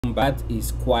that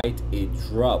is quite a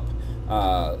drop.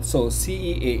 So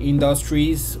CEA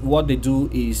Industries, what they do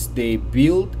is they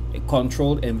build a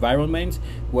controlled environment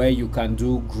where you can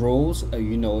do grows,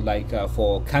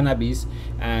 for cannabis,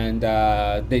 and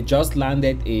they just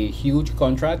landed a huge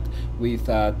contract with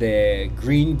the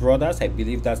Green Brothers. I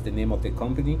believe that's the name of the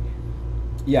company.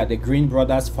 Yeah, the Green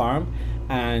Brothers farm,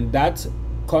 and that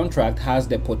contract has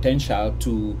the potential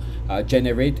to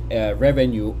generate a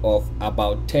revenue of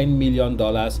about $10 million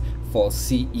for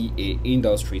CEA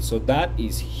industry. So that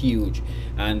is huge.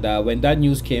 And when that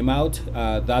news came out,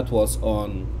 that was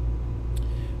on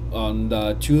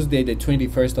Tuesday the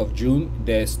 21st of June,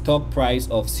 the stock price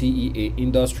of CEA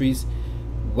industries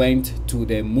went to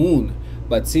the moon.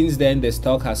 But since then the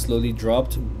stock has slowly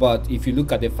dropped. But if you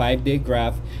look at the 5-day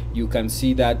graph, you can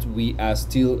see that we are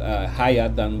still higher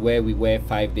than where we were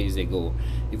 5 days ago.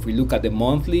 If we look at the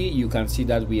monthly, you can see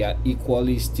that we are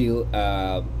equally still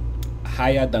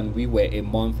higher than we were a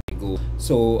month ago.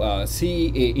 So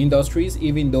CEA Industries,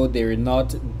 even though they're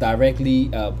not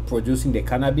directly producing the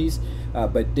cannabis,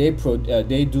 but they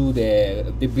build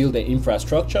the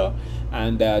infrastructure,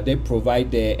 and they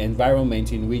provide the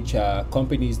environment in which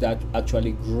companies that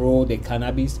actually grow the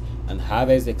cannabis and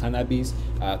harvest the cannabis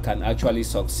can actually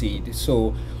succeed.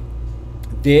 So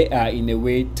they are in a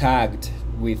way tagged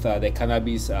with the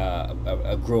cannabis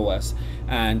growers,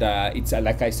 and it's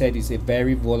like I said, it's a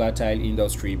very volatile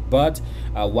industry, but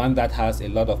one that has a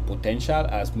lot of potential,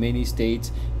 as many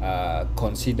states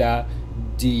consider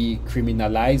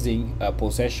decriminalizing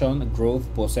possession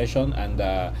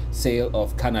and sale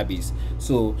of cannabis.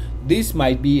 So this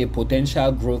might be a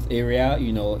potential growth area,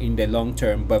 in the long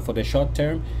term, but for the short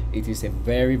term it is a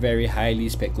very, very highly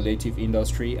speculative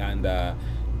industry. And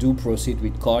do proceed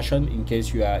with caution in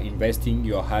case you are investing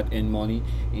your hard-earned money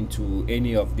into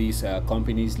any of these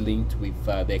companies linked with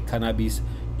the cannabis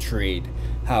trade.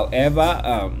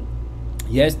 However,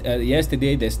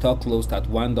 yesterday the stock closed at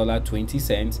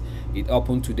 $1.20. It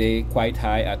opened today quite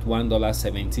high at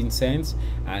 $1.17,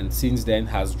 and since then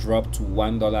has dropped to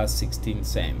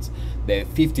 $1.16. The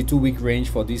 52-week range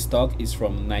for this stock is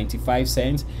from 95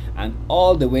 cents and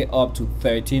all the way up to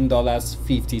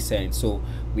 $13.50. So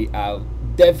we are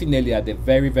definitely at the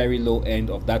very, very low end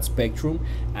of that spectrum,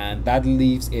 and that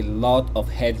leaves a lot of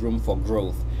headroom for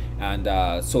growth. And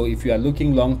so if you are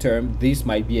looking long term, this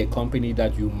might be a company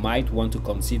that you might want to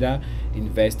consider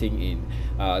investing in.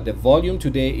 The volume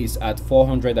today is at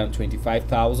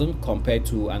 425,000 compared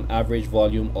to an average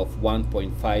volume of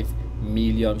 1.5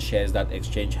 million shares that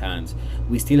exchange hands.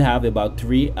 We still have about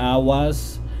 3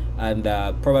 hours and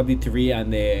probably 3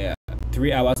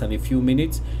 hours and a few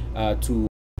minutes to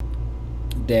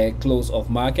the close of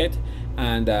market.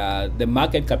 And the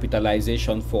market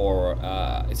capitalization for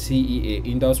CEA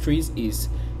Industries is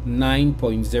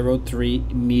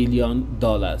 $9.03 million.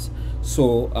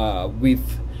 So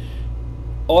with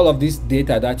all of this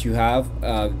data that you have,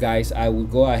 guys, I will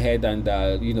go ahead and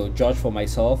judge for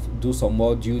myself, do some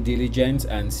more due diligence,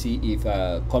 and see if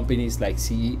companies like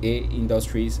CEA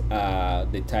Industries are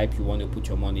the type you want to put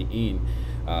your money in.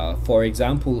 For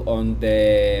example, on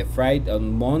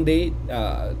Monday,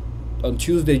 on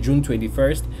Tuesday, June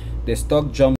 21st, the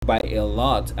stock jumped by a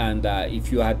lot, and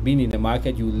if you had been in the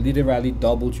market, you literally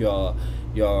doubled your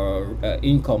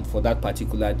income for that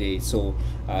particular day. So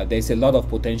there's a lot of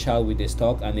potential with the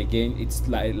stock, and again, it's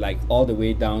like all the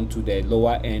way down to the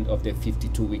lower end of the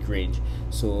 52-week range.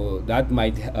 So that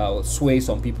might sway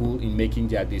some people in making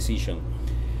their decision.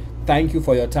 Thank you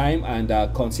for your time,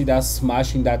 and consider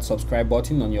smashing that subscribe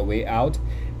button on your way out.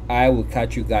 I will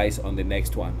catch you guys on the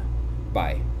next one.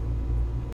 Bye.